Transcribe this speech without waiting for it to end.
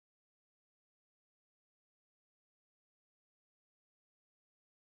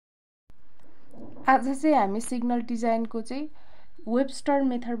आज चाहिँ हामी सिग्नल डिजाइनको चाहिँ वेबस्टर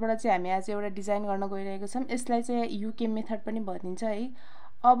मेथडबाट चाहिँ हामी आज एउटा डिजाइन गर्न गइरहेको छौँ। यसलाई चाहिँ युके मेथड पनि भनिन्छ है।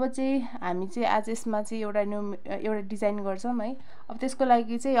 अब चाहिँ हामी चाहिँ आज यसमा चाहिँ एउटा डिजाइन गर्छौँ है। अब त्यसको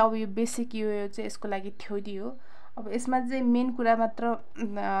लागि चाहिँ अब यो बेसिक यो चाहिँ यसको लागि थ्योरी हो। अब यसमा चाहिँ मेन कुरा मात्र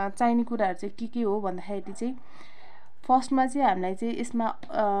चाहिने कुराहरू चाहिँ के हो भन्दाखेरि चाहिँ फर्स्टमा चाहिँ हामीलाई चाहिँ यसमा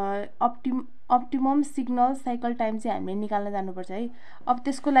अप्टिमम सिग्नल साइकल टाइम चाहिँ हामीले निकाल्न जानुपर्छ है। अब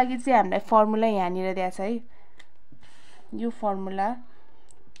त्यसको लागि चाहिँ हामीलाई फर्मुला यहाँनिर दिएको छ है। यो फर्मुला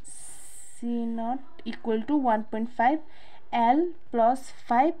C0 = 1.5 L +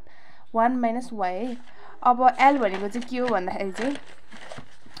 5 1 - y है। अब L भनेको चाहिँ के हो भन्दाखेरि चाहिँ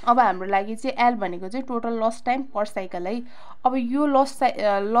अब हाम्रो लागि चाहिँ L भनेको चाहिँ टोटल लस टाइम पर साइकल है। अब यो लस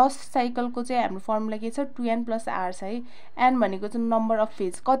साइकलको चाहिँ हाम्रो फर्मुला के छ 2n + r छ है। n भनेको चाहिँ नम्बर अफ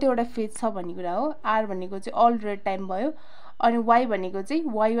फेज, कतिवटा फेज छ भन्ने कुरा हो। r भनेको चाहिँ अल रेड टाइम भयो। अनि y भनेको चाहिँ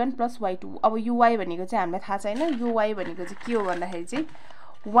y1 + y2। अब यो y भनेको चाहिँ हामीलाई थाहा छैन। यो y भनेको चाहिँ के हो भन्दाखेरि चाहिँ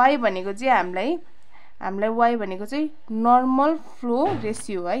y भनेको चाहिँ हामीलाई y भनेको चाहिँ नर्मल फ्लो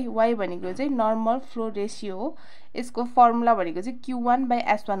रेसियो है। y भनेको चाहिँ नर्मल फ्लो रेसियो हो। यसको फर्मुला भनेको चाहिँ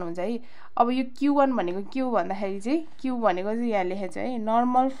q1/s1 हुन्छ है। अब यो q1 भनेको के हो भन्दाखेरि चाहिँ q भनेको चाहिँ यहाँ लेखेको छ है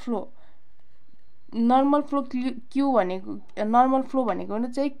नर्मल फ्लो नर्मल फ्लो भनेको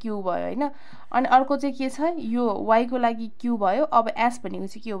चाहिँ q भयो हैन। अनि अर्को चाहिँ के छ यो y को लागि q भयो। अब s भनेको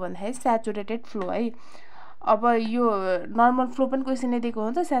चाहिँ के हो भन्दाखेरि स्याचुरेटेड फ्लो है। अब यो नर्मल फ्लो पनि क्वेसनले दिएको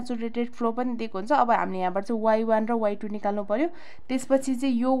हुन्छ, स्याचुरेटेड फ्लो पनि दिएको हुन्छ। अब हामीले यहाँबाट चाहिँ y1 र y2 निकाल्नु पर्यो। त्यसपछि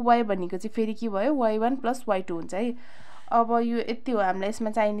चाहिँ यो y भनेको चाहिँ फेरि के भयो y1 + y2 हुन्छ है। अब यो यति हो हामीलाई यसमा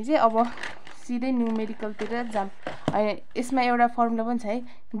चाहिने चाहिँ। अब सिधै न्युमेरिकलतिर जाम। अनि यसमा एउटा फर्मुला पनि छ है।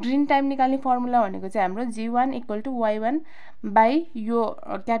 ग्रिन टाइम निकाल्ने फर्मुला भनेको चाहिँ हाम्रो g1 = y1 यो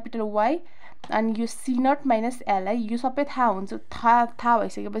क्यापिटल Y अनि यो C0 - L है। यो सबै थाहा हुन्छ। थाहा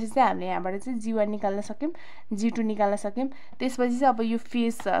भइसकेपछि चाहिँ हामीले यहाँबाट चाहिँ g1 निकाल्न सक्यौँ, g2 निकाल्न सक्यौँ। त्यसपछि चाहिँ अब यो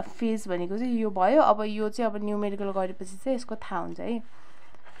फेज भनेको चाहिँ यो भयो। अब यो चाहिँ अब न्युमेरिकल गरेपछि चाहिँ यसको थाहा हुन्छ है।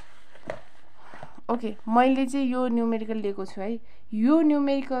 ओके, मैले चाहिँ यो न्युमेरिकल लिएको छु है। यो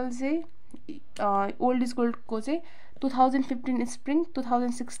न्युमेरिकल चाहिँ ओल्ड इज गोल्डको चाहिँ 2015 स्प्रिङ,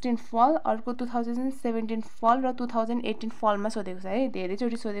 2016 फल, अर्को 2017 फल र 2018 फलमा सोधेको छ है।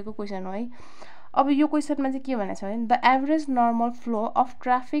 धेरैचोटि सोधेको क्वेसन हो है। अब यो क्वेसनमा चाहिँ के भनेको छ भने the average normal flow of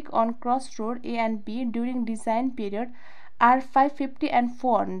traffic on cross road A and B during design period are 550 and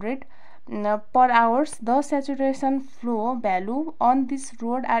 400 per hours. The saturation flow value on this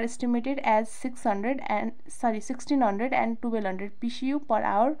road are estimated as 1600 and 1200 PCU per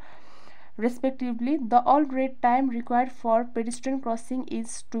hour respectively. The all rate time required for pedestrian crossing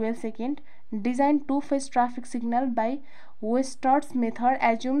is 12 seconds. Design two-phase traffic signal by Webster's method.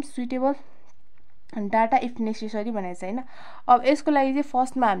 Assume suitable data if necessary भनेको छ हैन। अब यसको लागि चाहिँ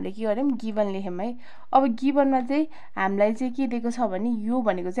फर्स्टमा हामीले के गर्यौं गिवन लेख्यौं है। अब गिवनमा चाहिँ हामीलाई चाहिँ के दिएको छ भने यो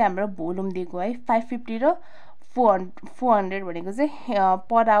भनेको चाहिँ हाम्रो भोल्युम दिएको है 550 र 400 भनेको चाहिँ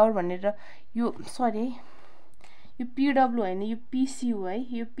पर आवर भनेर। यो सरी यो PW हैन, यो PCU है।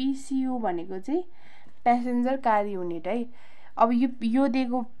 यो PCU भनेको चाहिँ प्यासेन्जर कार युनिट है। अब यो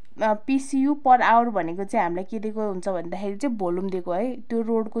दिएको PCU पर आवर भनेको चाहिँ हामीलाई के दिएको हुन्छ भन्दाखेरि चाहिँ भोल्युम दिएको है। त्यो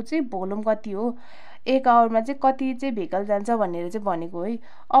रोडको चाहिँ भोल्युम कति हो, 1 आवरमा चाहिँ कति चाहिँ भेहिकल जान्छ भनेर चाहिँ भनेको है।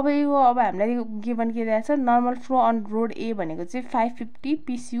 अब यो अब हामीलाई गिवन के दिएको छ normal flow on road A भनेको चाहिँ 550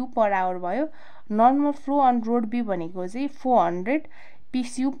 PCU पर आवर भयो। Normal flow on road B भनेको चाहिँ 400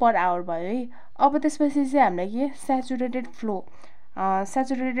 PCU पर आवर भयो है। अब त्यसपछि चाहिँ हामीलाई के स्याचुरेटेड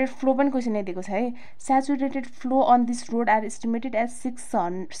फ्लो पनि क्वेसनले दिएको छ है। Saturated flow on this road are estimated as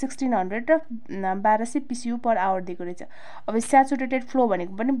 1600 र 1200 PCU पर आवर दिएको रहेछ। अब स्याचुरेटेड फ्लो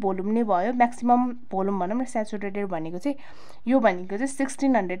भनेको पनि भोल्युम नै भयो, म्याक्सिमम भोल्युम भनौँ न। स्याचुरेटेड भनेको चाहिँ यो भनेको चाहिँ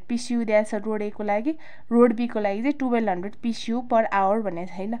 1600 PCU दिएको छ रोड A को लागि, रोड B को लागि चाहिँ 1200 PCU पर आवर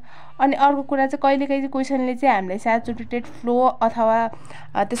भनेको छैन। अनि अर्को कुरा चाहिँ कहिलेकाहीँ चाहिँ क्वेसनले चाहिँ हामीलाई स्याचुरेटेड फ्लो अथवा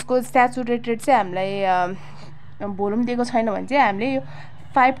त्यसको स्याचुरेटेड चाहिँ हामीलाई भोल्युम दिएको छैन भने चाहिँ हामीले यो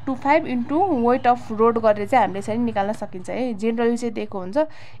 525 इन्टु वेट अफ रोड गरेर चाहिँ हामीले यसरी निकाल्न सकिन्छ है। जेनरली चाहिँ दिएको हुन्छ।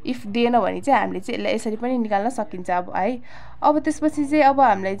 इफ दिएन भने चाहिँ हामीले चाहिँ यसलाई यसरी पनि निकाल्न सकिन्छ अब है। अब त्यसपछि चाहिँ अब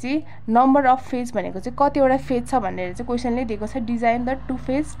हामीलाई चाहिँ नम्बर अफ फेज भनेको चाहिँ कतिवटा फेज छ भनेर चाहिँ क्वेसनले दिएको छ। Design the two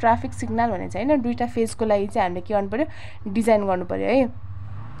phase traffic signal भनेको छ हैन। दुईटा फेजको लागि चाहिँ हामीले के गर्नु पर्यो डिजाइन गर्नु पर्यो है।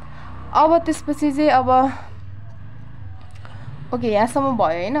 अब त्यसपछि चाहिँ अब ओके यहाँसम्म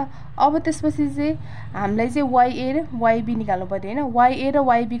भयो हैन। अब त्यसपछि चाहिँ हामीलाई चाहिँ YA र YB निकाल्नु पर्यो हैन। YA र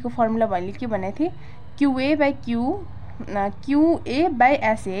YB को फर्मुला मैले के भनेको थिएँ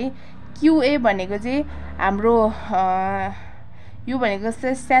QA/SA है। QA भनेको चाहिँ हाम्रो यो भनेको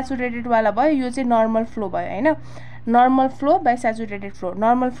चाहिँ स्याचुरेटेड वाला भयो, यो चाहिँ नर्मल फ्लो भयो हैन। Normal flow by saturated flow.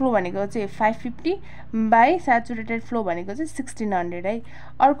 Normal flow भनेको चाहिँ 550 बाइ स्याचुरेटेड फ्लो भनेको चाहिँ 1600 है।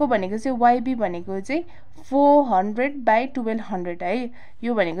 अर्को भनेको चाहिँ YB भनेको चाहिँ 400 बाइ 1200 है।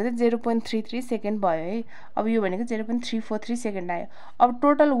 यो भनेको चाहिँ 0.33 सेकेन्ड भयो है। अब यो भनेको 0.343 सेकेन्ड आयो। अब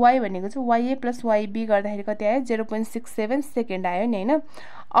टोटल Y भनेको चाहिँ YA प्लस YB गर्दाखेरि कति आयो 0.67 सेकेन्ड आयो नि हैन।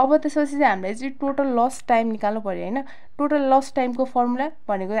 अब त्यसपछि चाहिँ हामीले चाहिँ टोटल लस टाइम निकाल्नु पर्यो हैन। टोटल लस टाइमको फर्मुला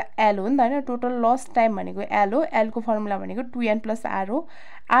भनेको L हो नि त हैन। टोटल लस टाइम भनेको L हो। L को फर्मुला भनेको 2n + R हो।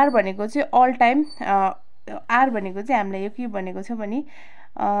 R भनेको चाहिँ अल टाइम, R भनेको चाहिँ हामीलाई यो के भनेको छ भने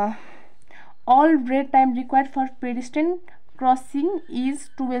all red time required for pedestrian crossing is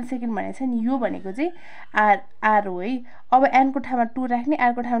 12 second भनेको छ नि। यो भनेको चाहिँ R हो है। अब n को ठाउँमा 2 राख्ने,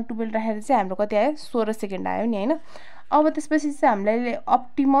 R को ठाउँमा 12 राखेर चाहिँ हाम्रो कति आयो 16 सेकेन्ड आयो नि हैन। अब त्यसपछि चाहिँ हामीलाई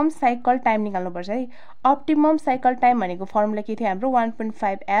अप्टिमम साइकल टाइम निकाल्नुपर्छ है। अप्टिमम साइकल टाइम भनेको फर्मुला के थियो हाम्रो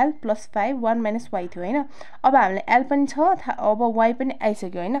 1.5L + 5 1 - Y थियो हैन। अब हामीलाई L पनि छ, अब Y पनि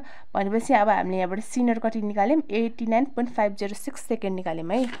आइसक्यो हैन। भनेपछि अब हामीले यहाँबाट सिनियर कति निकाल्यौं 89.506 सेकेन्ड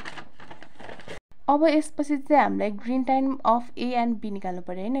निकाल्यौं है। अब यसपछि चाहिँ हामीलाई green time of A and B निकाल्नु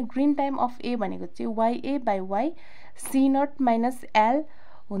पर्यो हैन। ग्रीन टाइम अफ A भनेको चाहिँ YA / Y C0 - L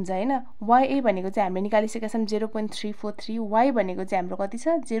हुन्छ हैन। YA भनेको चाहिँ हामीले निकालिसकेका छौं 0.343, Y भनेको चाहिँ हाम्रो कति छ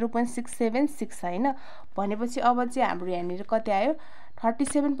 0.676 हैन। भनेपछि अब चाहिँ हाम्रो यहाँनिर कति आयो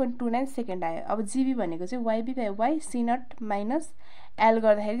 37.29 सेकेन्ड आयो। अब GB भनेको चाहिँ YB / Y C0 - L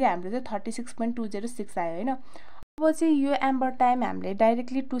गर्दाखेरि चाहिँ हाम्रो चाहिँ 36.206 आयो हैन। अब चाहिँ यो एम्बर टाइम हामीले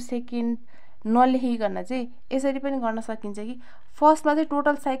डाइरेक्टली 2 सेकेन्ड नलेखिकन चाहिँ यसरी पनि गर्न सकिन्छ कि फर्स्टमा चाहिँ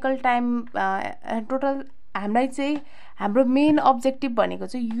टोटल साइकल टाइम टोटल हामीलाई चाहिँ हाम्रो मेन अब्जेक्टिभ भनेको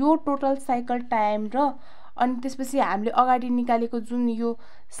चाहिँ यो टोटल साइकल टाइम र अनि त्यसपछि हामीले अगाडि निकालेको जुन यो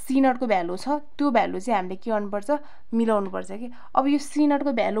C0 को भ्यालु छ त्यो भ्यालु चाहिँ हामीले के गर्नुपर्छ मिलाउनुपर्छ कि। अब यो C0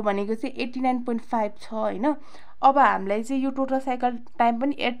 को भ्यालु भनेको चाहिँ 89.5 छ हैन। अब हामीलाई चाहिँ यो टोटल साइकल टाइम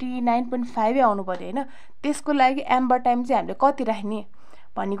पनि 89.5 आउनु पर्यो हैन। त्यसको लागि एम्बर टाइम चाहिँ हामीले कति राख्ने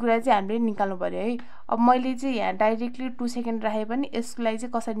भन्ने कुरा चाहिँ हामीले निकाल्नु पर्यो है। अब मैले चाहिँ यहाँ डाइरेक्टली 2 सेकेन्ड राखे पनि यसको लागि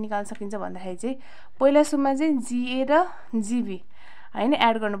चाहिँ कसरी निकाल्न सकिन्छ भन्दाखेरि चाहिँ पहिला सुरुमा चाहिँ GA र GB हैन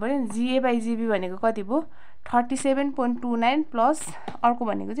एड गर्नु पर्यो। GA / GB भनेको कति भयो 37.29 प्लस अर्को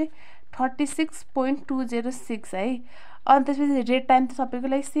भनेको चाहिँ 36.206 है। अनि त्यसपछि रेड टाइम त सबैको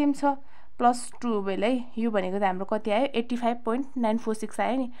लागि सेम छ +12 है। यो भनेको त हाम्रो कति आयो 85.946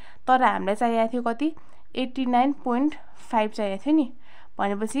 आयो नि। तर हामीलाई चाहिएको थियो कति 89.5 चाहिएको थियो नि।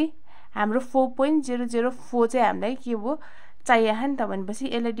 भनेपछि हाम्रो 4.004 चाहिँ हामीलाई के भयो चाहिएको नि त। भनेपछि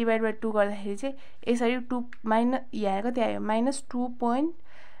यसलाई डिभाइड बाइ 2 गर्दाखेरि चाहिँ यसरी 2 यहाँ कति आयो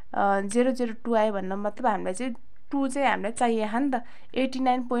 -2.002 आयो भन्नु मतलब हामीलाई चाहिँ 2 चाहिँ हामीलाई चाहिएको नि त।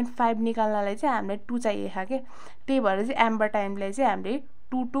 89.5 निकाल्नलाई चाहिँ हामीलाई 2 चाहिएको के। त्यही भएर चाहिँ एम्बर टाइमलाई चाहिँ हामीले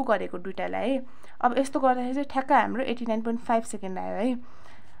 2 गरेको दुईटालाई है। अब यस्तो गर्दाखेरि चाहिँ ठ्याक्क हाम्रो 89.5 सेकेन्ड आयो है।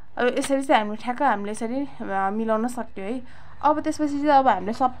 अब यसरी चाहिँ हामीले ठ्याक्क हामीले यसरी मिलाउन सक्यो है। अब त्यसपछि चाहिँ अब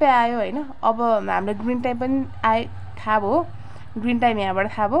हामीले सबै आयो हैन। अब हामीले ग्रीन टाइम पनि थाहा भयो, ग्रीन टाइम यहाँबाट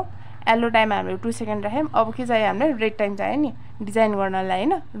थाहा भयो। येलो टाइम हामीले 2 सेकेन्ड राख्यौं। अब के चाहियो हामीलाई रेड टाइम चाहियो नि डिजाइन गर्नलाई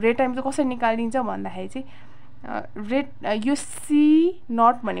हैन। रेड टाइम चाहिँ कसरी निकालिन्छ भन्दाखेरि चाहिँ रेड यो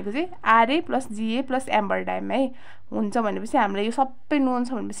C0 भनेको चाहिँ RA + GA + एम्बर टाइम है हुन्छ। भनेपछि हामीलाई यो सबै नोन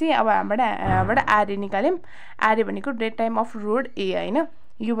छ भनेपछि अब हामीबाट RA निकाल्यौं। RA भनेको red time off road A हैन।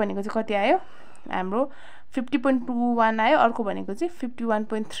 यो भनेको चाहिँ कति आयो हाम्रो 50.21 आयो। अर्को भनेको चाहिँ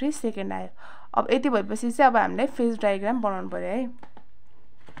 51.3 सेकेन्ड आयो। अब यति भएपछि चाहिँ अब हामीलाई फेज डायग्राम बनाउनु पर्यो है।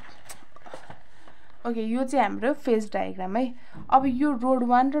 ओके यो चाहिँ हाम्रो फेज डायग्राम है। अब यो रोड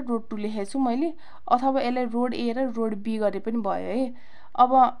 1 र रोड 2 लेखेको छु मैले, अथवा यसलाई रोड A र रोड B गरे पनि भयो है।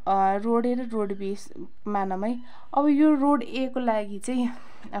 अब रोड A र रोड B मानौँ है। अब यो रोड A को लागि चाहिँ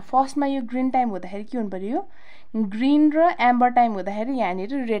फर्स्टमा यो ग्रीन टाइम हुँदाखेरि के हुनु पर्यो ग्रीन र एम्बर टाइम हुँदाखेरि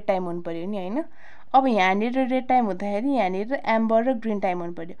यहाँनिर रेड टाइम हुनु पर्यो नि हैन। अब यहाँनिर रेड टाइम हुँदाखेरि यहाँनिर एम्बर र ग्रीन टाइम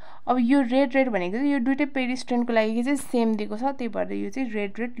हुनु पर्यो। अब यो रेड भनेको चाहिँ यो दुईटै पेडेस्ट्रियनको लागि चाहिँ सेम दिएको छ, त्यही भएर यो चाहिँ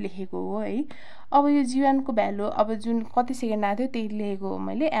रेड लेखेको हो है। अब यो G1 को भ्यालु अब जुन कति सेकेन्ड आएको थियो त्यही लेखेको हो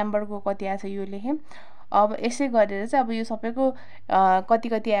मैले। एम्बरको कति आएको छ यो लेखेँ। अब यसै गरेर चाहिँ अब यो सबैको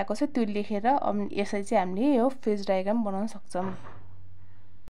कति आएको छ त्यो लेखेर अब यसरी चाहिँ हामीले यो फेज डायग्राम बनाउन सक्छौं।